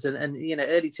 200s and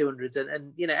early 200s.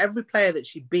 And every player that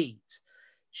she beat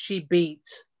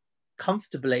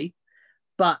comfortably,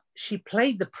 but she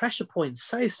played the pressure points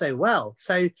so well.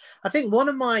 So I think one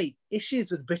of my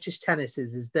issues with British tennis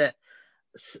is that,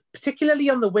 particularly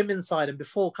on the women's side, and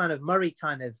before kind of Murray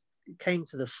kind of came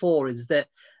to the fore, is that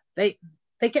they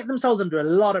get themselves under a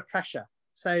lot of pressure.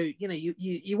 So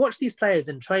you watch these players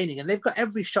in training and they've got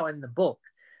every shot in the book,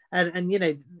 and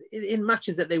in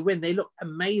matches that they win, they look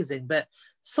amazing. But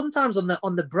sometimes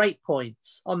on the break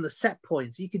points, on the set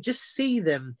points, you could just see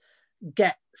them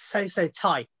get so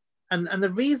tight. And the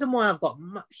reason why I've got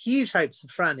huge hopes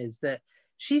of Fran is that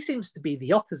she seems to be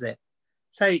the opposite.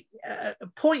 So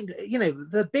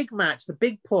the big match, the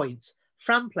big points,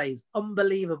 Fran plays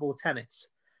unbelievable tennis.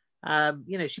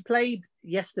 She played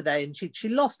yesterday and she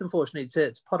lost, unfortunately,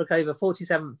 to Podakova,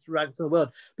 47th ranked in the world,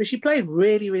 but she played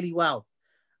really, really well.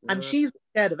 Yeah. And she's not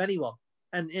scared of anyone.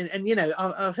 And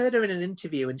I heard her in an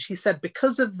interview, and she said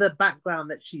because of the background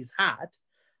that she's had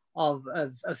of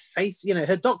face,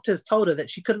 her doctors told her that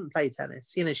she couldn't play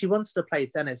tennis. She wanted to play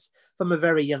tennis from a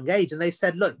very young age. And they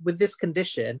said, look, with this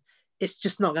condition, it's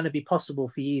just not going to be possible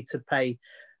for you to play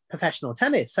professional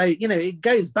tennis. So, it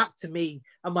goes back to me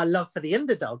and my love for the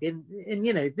underdog. And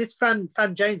this Fran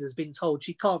Jones has been told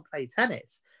she can't play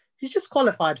tennis. She's just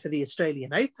qualified for the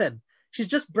Australian Open. She's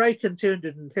just broken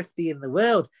 250 in the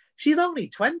world. She's only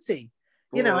 20,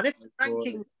 and if the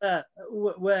rankings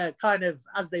were kind of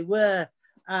as they were,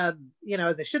 as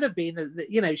they should have been,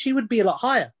 she would be a lot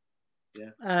higher.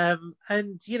 Yeah.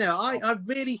 I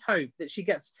really hope that she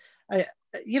gets, I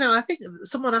think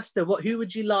someone asked her, who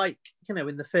would you like,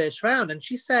 in the first round? And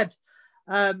she said,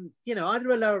 either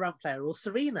a lower ranked player or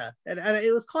Serena. And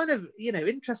it was kind of,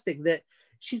 interesting that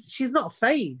she's not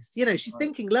phased. She's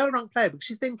thinking lower ranked player, because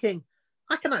she's thinking,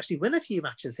 I can actually win a few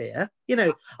matches here. You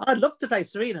know, I'd love to play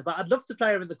Serena, but I'd love to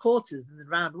play her in the quarters and in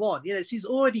round one. You know, she's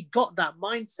already got that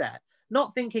mindset,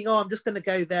 not thinking, oh, I'm just going to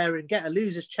go there and get a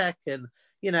loser's check and,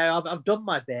 you know, I've done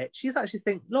my bit. She's actually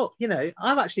thinking, look, you know,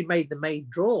 I've actually made the main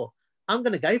draw. I'm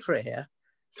going to go for it here.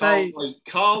 So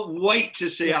can't wait to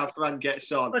see how Fran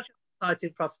gets on. Such an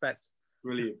exciting prospect.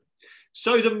 Brilliant.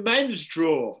 So the men's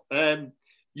draw.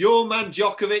 Your man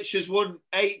Djokovic has won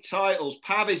 8 titles.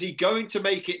 Pav, is he going to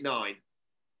make it 9?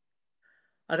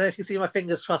 I don't know if you see my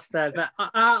fingers crossed there, but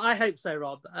I hope so,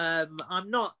 Rob. I'm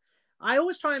not. I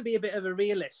always try and be a bit of a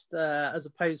realist as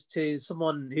opposed to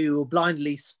someone who will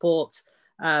blindly support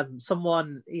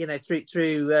someone, you know,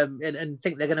 through and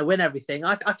think they're going to win everything.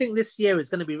 I think this year is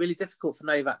going to be really difficult for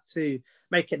Novak to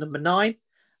make it number 9.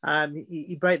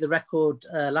 He broke the record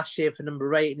last year for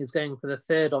number 8 and is going for the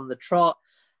 3rd on the trot.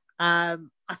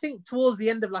 I think towards the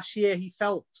end of last year, he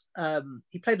felt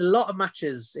he played a lot of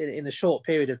matches in a short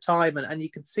period of time, and you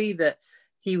could see that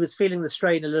he was feeling the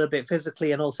strain a little bit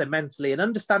physically and also mentally, and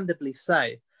understandably so.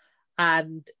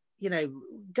 And, you know,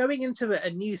 going into a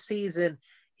new season,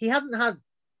 he hasn't had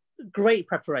great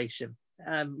preparation.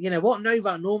 You know, what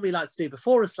Novak normally likes to do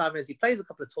before a slam is he plays a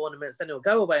couple of tournaments, then he'll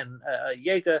go away on a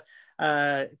yoga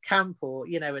camp or,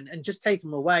 you know, and just take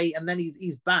him away. And then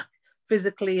he's back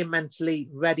physically and mentally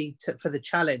ready for the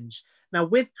challenge. Now,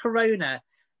 with Corona,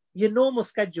 your normal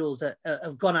schedules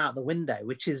have gone out the window,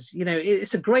 which is, you know,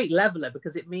 it's a great leveler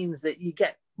because it means that you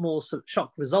get more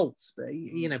shock results,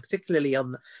 you know, particularly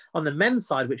on the men's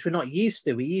side, which we're not used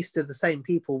to. We're used to the same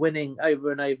people winning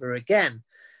over and over again.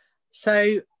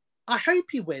 So I hope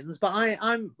he wins, but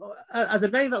I'm as a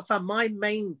Novak fan,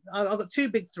 I've got 2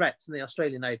 big threats in the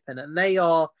Australian Open, and they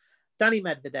are Danny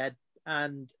Medvedev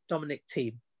and Dominic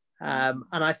Thiem. And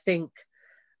I think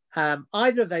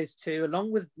either of those 2,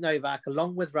 along with Novak,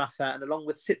 along with Rafa, and along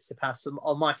with Tsitsipas,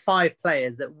 are my 5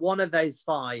 players that one of those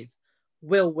 5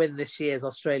 will win this year's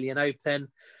Australian Open.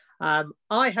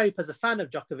 I hope as a fan of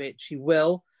Djokovic, he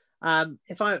will.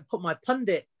 If I put my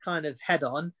pundit kind of head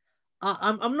on,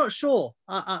 I'm not sure.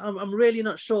 I'm really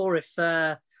not sure if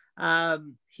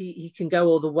he can go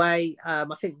all the way. I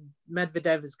think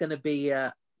Medvedev is going to be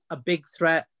a big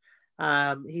threat.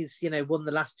 He's, you know, won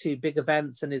the last 2 big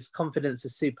events and his confidence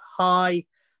is super high.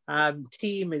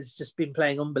 Thiem has just been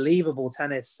playing unbelievable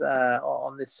tennis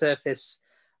on this surface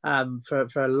for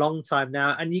a long time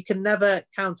now. And you can never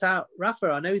count out Rafa.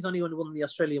 I know he's only won the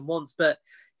Australian once, but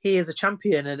he is a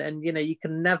champion. And you know, you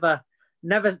can never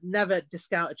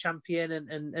discount a champion.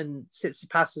 And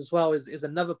Tsitsipas as well is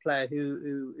another player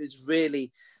who is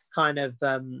really kind of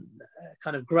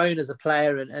grown as a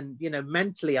player. And you know,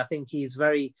 mentally, I think he's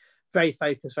very, very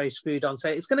focused, very screwed on. So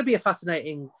it's going to be a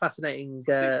fascinating.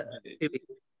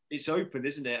 It's open,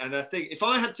 isn't it? And I think if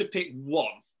I had to pick one,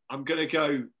 I'm going to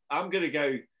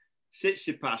go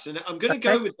Tsitsipas, and I'm going to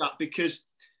go with that because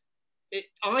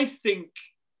I think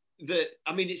that,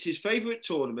 I mean, it's his favourite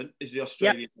tournament is the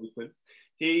Australian Open.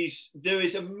 There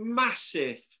is a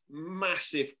massive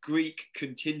Greek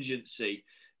contingency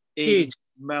in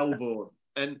Melbourne,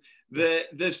 and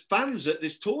there's fans at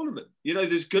this tournament. You know,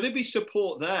 there's going to be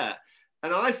support there.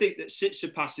 And I think that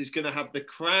Tsitsipas is going to have the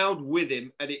crowd with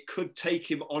him, and it could take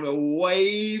him on a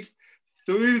wave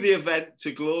through the event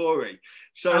to glory.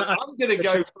 So I'm going to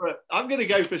go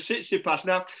for Tsitsipas.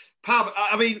 Now, Pav,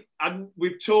 I mean, and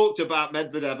we've talked about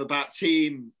Medvedev, about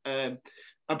Thiem,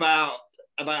 about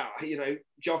you know,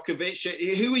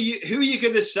 Djokovic. Who are you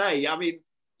going to say? I mean,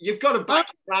 you've got to back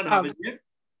Fran, haven't you?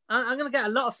 I'm going to get a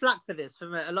lot of flack for this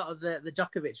from a lot of the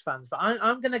Djokovic fans, but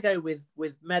I'm going to go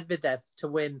with Medvedev to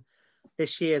win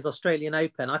this year's Australian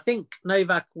Open. I think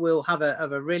Novak will have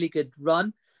a really good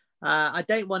run. I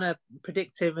don't want to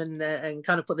predict him and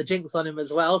kind of put the jinx on him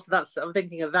as well. So I'm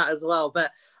thinking of that as well.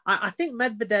 But I think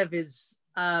Medvedev is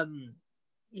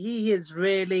he has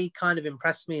really kind of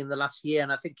impressed me in the last year,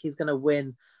 and I think he's going to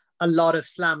win a lot of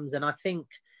slams. And I think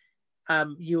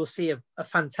you will see a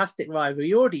fantastic rivalry.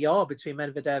 You already are between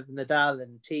Medvedev, Nadal,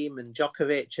 and Thiem and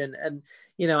Djokovic, and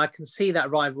you know, I can see that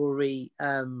rivalry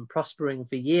prospering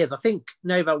for years. I think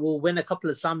Novak will win a couple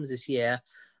of slams this year.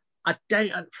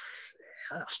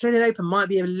 Australian Open might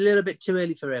be a little bit too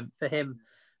early for him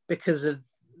because of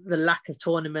the lack of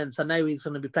tournaments. I know he's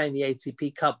going to be playing the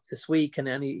ATP Cup this week,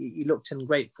 and he looked in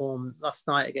great form last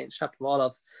night against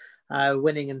Shapovalov,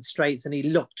 winning in straights, and he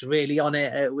looked really on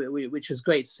it, which was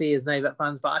great to see as Novak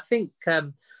fans. But I think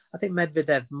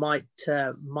Medvedev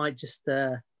might just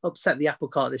upset the apple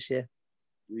cart this year.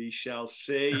 We shall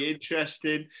see.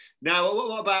 Interesting. Now,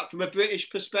 what about from a British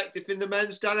perspective in the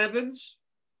men's, Dan Evans?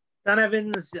 Dan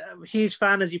Evans, huge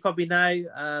fan, as you probably know.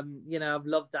 I've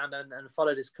loved Dan and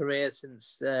followed his career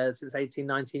since 18,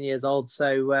 19 years old.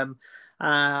 So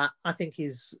I think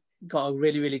he's got a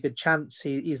really, really good chance.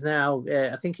 He's now,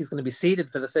 I think he's going to be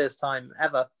seeded for the first time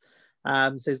ever.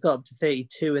 So he's got up to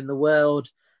 32 in the world,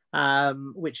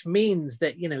 which means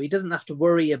that, he doesn't have to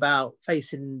worry about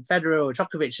facing Federer or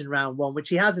Djokovic in round one, which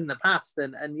he has in the past.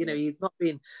 And he's not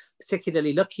been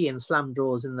particularly lucky in slam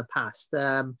draws in the past.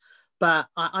 But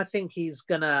I think he's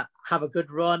going to have a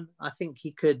good run. I think he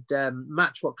could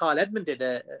match what Kyle Edmund did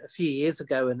a few years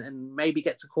ago and maybe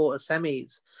get to quarter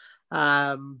semis.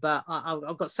 But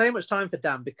I've got so much time for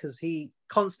Dan because he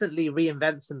constantly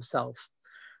reinvents himself.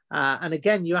 And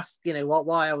again, you ask,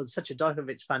 why I was such a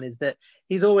Djokovic fan is that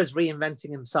he's always reinventing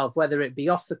himself, whether it be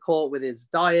off the court with his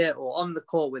diet or on the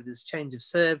court with his change of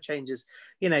serve changes.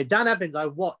 Dan Evans, I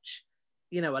watch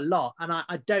a lot, and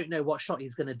I don't know what shot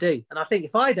he's going to do. And I think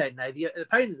if I don't know, the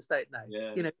opponents don't know.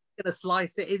 Yeah. He's going to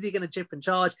slice it. Is he going to chip and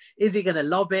charge? Is he going to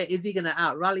lob it? Is he going to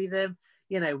out rally them?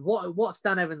 What's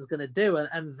Dan Evans going to do?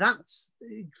 And that's,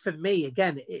 for me,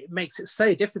 again, it makes it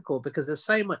so difficult because there's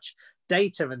so much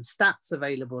data and stats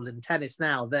available in tennis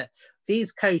now that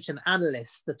these coach and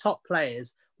analysts, the top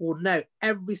players, will know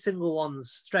every single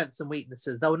one's strengths and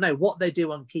weaknesses. They'll know what they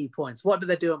do on key points. What do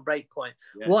they do on break point?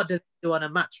 Yeah. What do they do on a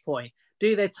match point?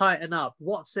 Do they tighten up?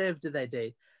 What serve do they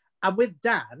do? And with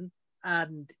Dan,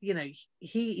 and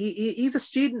he's a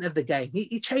student of the game.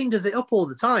 He changes it up all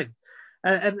the time.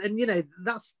 And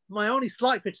that's my only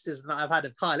slight criticism that I've had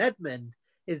of Kyle Edmund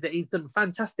is that he's done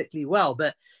fantastically well.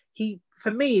 But for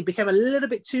me, became a little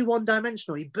bit too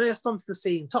one-dimensional. He burst onto the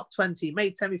scene, top 20,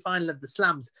 made semi-final of the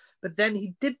slams, but then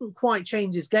he didn't quite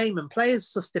change his game, and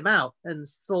players sussed him out and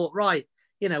thought, right,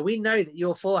 we know that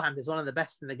your forehand is one of the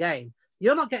best in the game.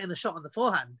 You're not getting a shot on the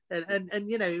forehand. And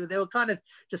they were kind of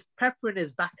just peppering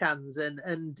his backhands.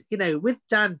 And with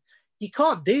Dan, you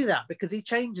can't do that because he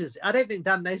changes. I don't think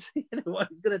Dan knows what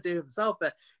he's going to do himself,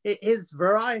 but his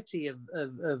variety of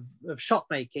shot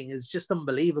making is just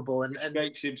unbelievable. And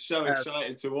makes him so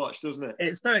exciting to watch, doesn't it?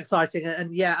 It's so exciting.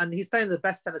 And he's playing the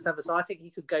best tennis ever. So I think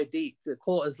he could go deep. The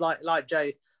quarters, like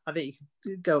Joe, I think he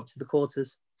could go up to the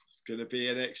quarters. It's going to be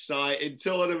an exciting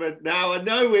tournament. Now, I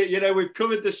know we've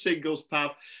covered the singles,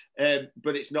 Pav,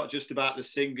 but it's not just about the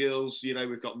singles.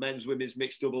 We've got men's, women's,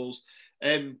 mixed doubles.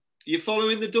 You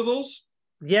following the doubles?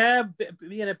 Yeah,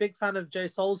 big fan of Joe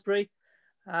Salisbury.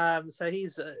 So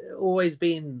he's always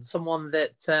been someone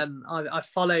that I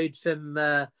followed from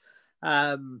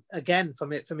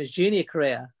from his junior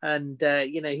career, and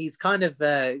he's kind of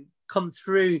come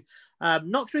through.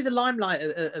 Not through the limelight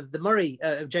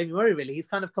of Jamie Murray, really. He's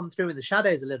kind of come through in the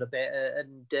shadows a little bit,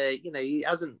 and he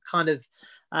hasn't kind of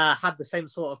had the same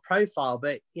sort of profile,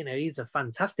 but he's a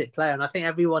fantastic player, and I think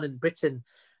everyone in Britain,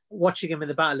 watching him in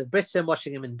the Battle of Britain,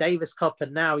 watching him in Davis Cup,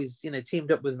 and now he's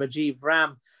teamed up with Rajiv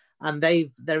Ram, and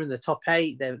they're in the top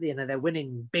 8. They're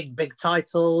winning big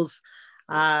titles.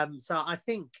 So I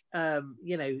think, I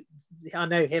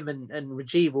know him and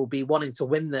Rajiv will be wanting to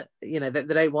win that, they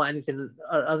don't want anything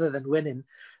other than winning.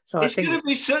 So it's going to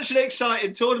be such an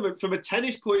exciting tournament from a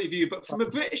tennis point of view, but from a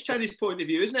British tennis point of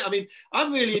view, isn't it? I mean,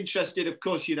 I'm really interested, of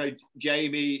course,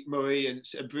 Jamie Murray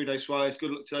and Bruno Suarez, good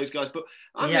luck to those guys, but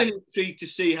I'm really intrigued to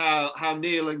see how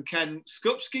Neil and Ken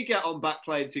Skupski get on back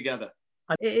playing together.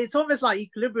 It's almost like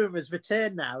equilibrium has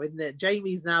returned now, in that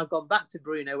Jamie's now gone back to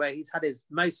Bruno, where he's had his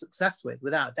most success with,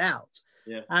 without doubt.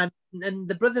 Yeah. And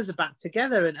the brothers are back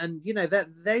together, and that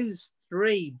those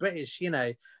three British,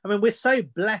 I mean, we're so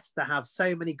blessed to have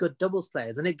so many good doubles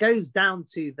players, and it goes down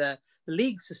to the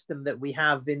league system that we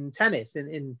have in tennis,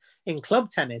 in club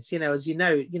tennis. As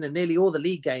nearly all the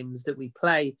league games that we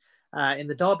play in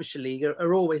the Derbyshire League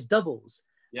are always doubles.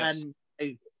 Yes.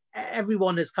 And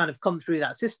everyone has kind of come through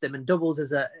that system, and doubles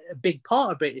is a big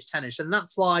part of British tennis. And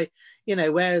that's why,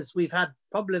 whereas we've had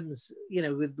problems,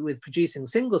 with producing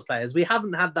singles players, we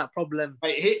haven't had that problem.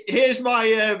 Here's my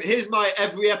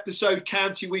every episode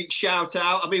County Week shout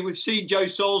out. I mean, we've seen Joe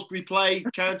Salisbury play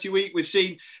County Week. We've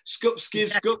seen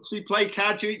Skupski play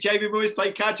County Week. Jamie Murray's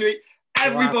play County Week.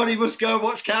 Everybody must go and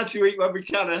watch County Week when we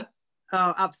can.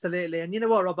 Oh, absolutely. And you know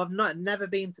what, Rob? I've never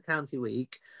been to County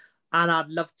Week. And I'd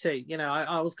love to,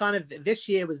 I was kind of, this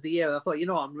year was the year I thought,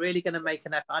 I'm really going to make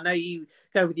an effort. I know you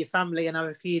go with your family and have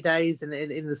a few days in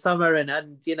the summer, and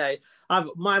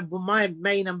my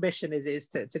main ambition is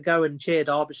to go and cheer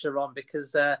Derbyshire on,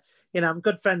 because, I'm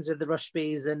good friends with the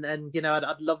Rushbys, and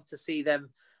I'd love to see them,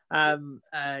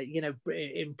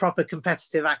 in proper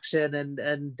competitive action,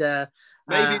 and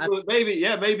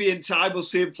maybe in time we'll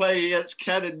see him playing against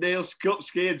Ken and Neil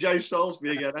Skupski and Joe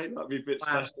Salisbury again. That'd be a bit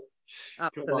special.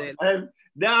 Absolutely.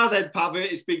 Now then, Pav,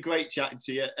 it's been great chatting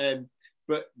to you.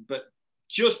 But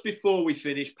just before we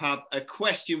finish, Pav, a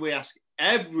question we ask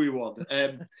everyone.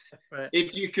 Right.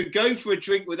 If you could go for a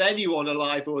drink with anyone,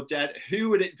 alive or dead, who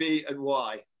would it be and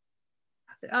why?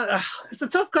 It's a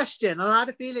tough question, and I had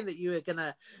a feeling that you were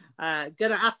gonna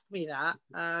ask me that.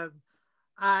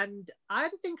 And I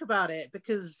had to think about it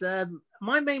because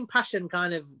my main passion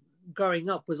kind of growing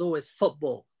up was always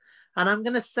football. And I'm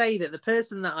going to say that the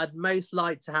person that I'd most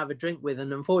like to have a drink with,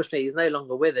 and unfortunately he's no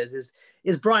longer with us,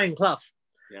 is Brian Clough.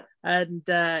 Yeah. And,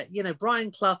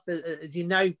 Brian Clough, as you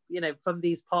know, from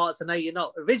these parts, I know you're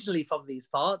not originally from these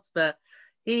parts, but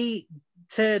he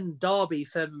turned Derby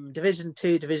from Division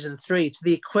 2, Division 3 to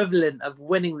the equivalent of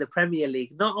winning the Premier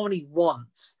League, not only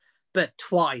once, but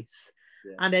twice.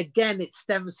 Yeah. And again, it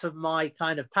stems from my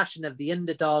kind of passion of the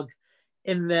underdog,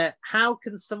 in that how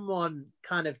can someone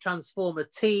kind of transform a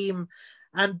team?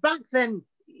 And back then,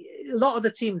 a lot of the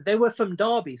team, they were from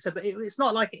Derby. So but it's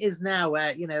not like it is now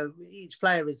where, each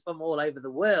player is from all over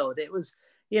the world. It was,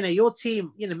 your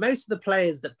team, most of the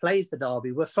players that played for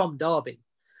Derby were from Derby.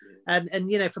 Yeah.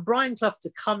 And for Brian Clough to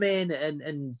come in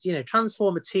and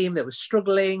transform a team that was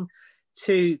struggling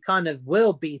to kind of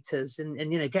world beaters and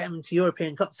get them into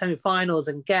European Cup semi-finals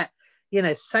and get,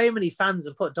 so many fans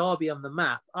and put Derby on the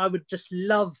map. I would just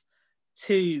love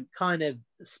to kind of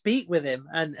speak with him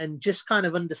and just kind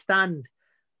of understand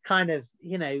kind of,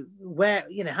 where,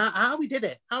 how we did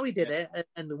it,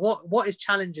 and what his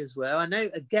challenges were. I know,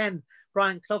 again,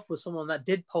 Brian Clough was someone that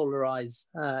did polarize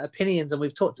opinions, and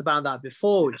we've talked about that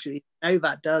before, which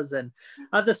Novak does and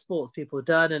other sports people have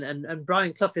done. And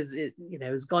Brian Clough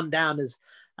has gone down as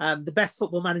the best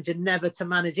football manager never to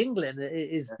manage England,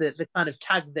 is the kind of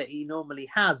tag that he normally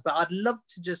has. But I'd love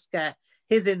to just get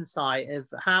his insight of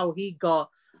how he got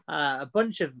a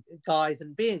bunch of guys,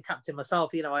 and being captain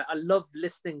myself, I love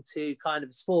listening to kind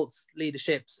of sports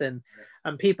leaderships and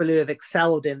people who have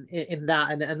excelled in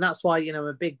that. And that's why, I'm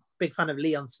a big fan of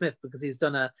Leon Smith, because he's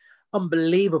done a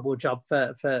unbelievable job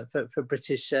for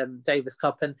British Davis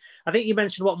Cup. And I think you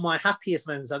mentioned what my happiest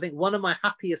moments. I think one of my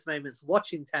happiest moments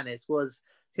watching tennis was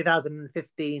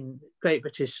 2015 Great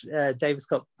British Davis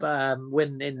Cup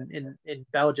win in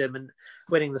Belgium and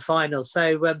winning the final.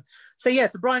 So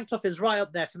Brian Clough is right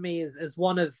up there for me as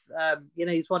one of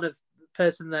he's one of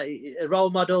person that a role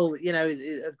model,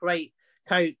 a great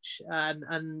coach and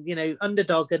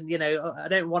underdog. And I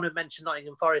don't want to mention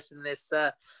Nottingham Forest in this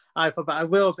but I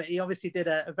will. But he obviously did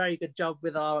a very good job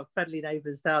with our friendly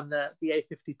neighbours down the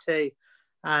A52.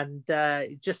 And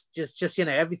just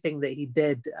everything that he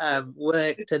did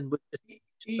worked. And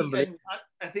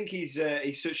I think he's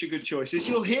such a good choice. As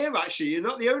you'll hear, actually, you're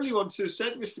not the only one to have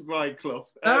said Mr. Brian Clough.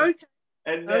 Okay.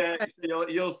 And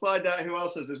you'll find out who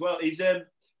else has as well. He's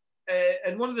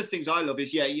and one of the things I love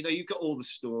is you've got all the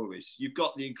stories, you've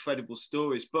got the incredible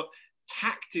stories, but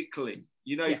tactically,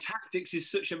 tactics is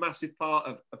such a massive part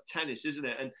of tennis, isn't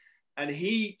it? And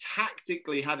he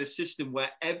tactically had a system where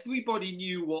everybody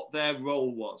knew what their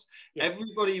role was. Yes.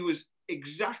 Everybody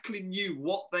exactly knew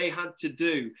what they had to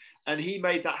do. And he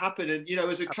made that happen. And,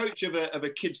 as a coach of a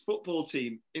kids football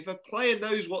team, if a player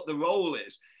knows what the role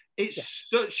is, it's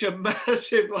such a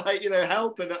massive,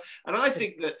 help. And I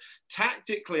think that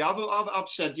tactically, I've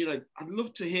said, I'd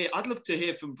love to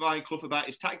hear from Brian Clough about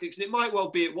his tactics. And it might well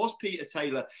be it was Peter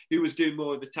Taylor who was doing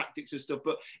more of the tactics and stuff.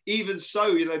 But even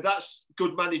so, that's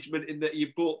good management in that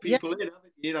you've brought people in,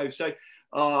 haven't you? So,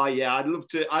 I'd love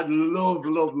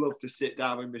to sit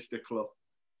down with Mr. Clough.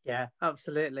 Yeah,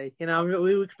 absolutely. We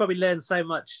could probably learn so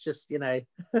much just,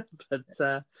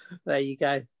 but there you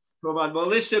go. Come on. Well,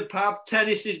 listen, Pav,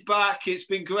 tennis is back. It's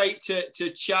been great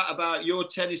to chat about your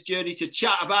tennis journey, to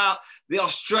chat about the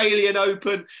Australian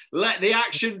Open. Let the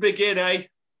action begin, eh?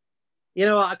 You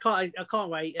know what? I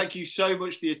can't wait. Thank you so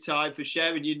much for your time, for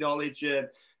sharing your knowledge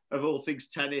of all things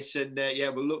tennis. And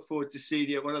we'll look forward to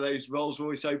seeing you at one of those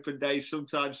Rolls-Royce Open days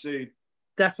sometime soon.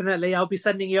 Definitely. I'll be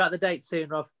sending you out the date soon,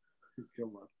 Rob.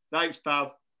 Come on. Thanks,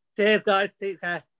 Pav. Cheers, guys. Take care.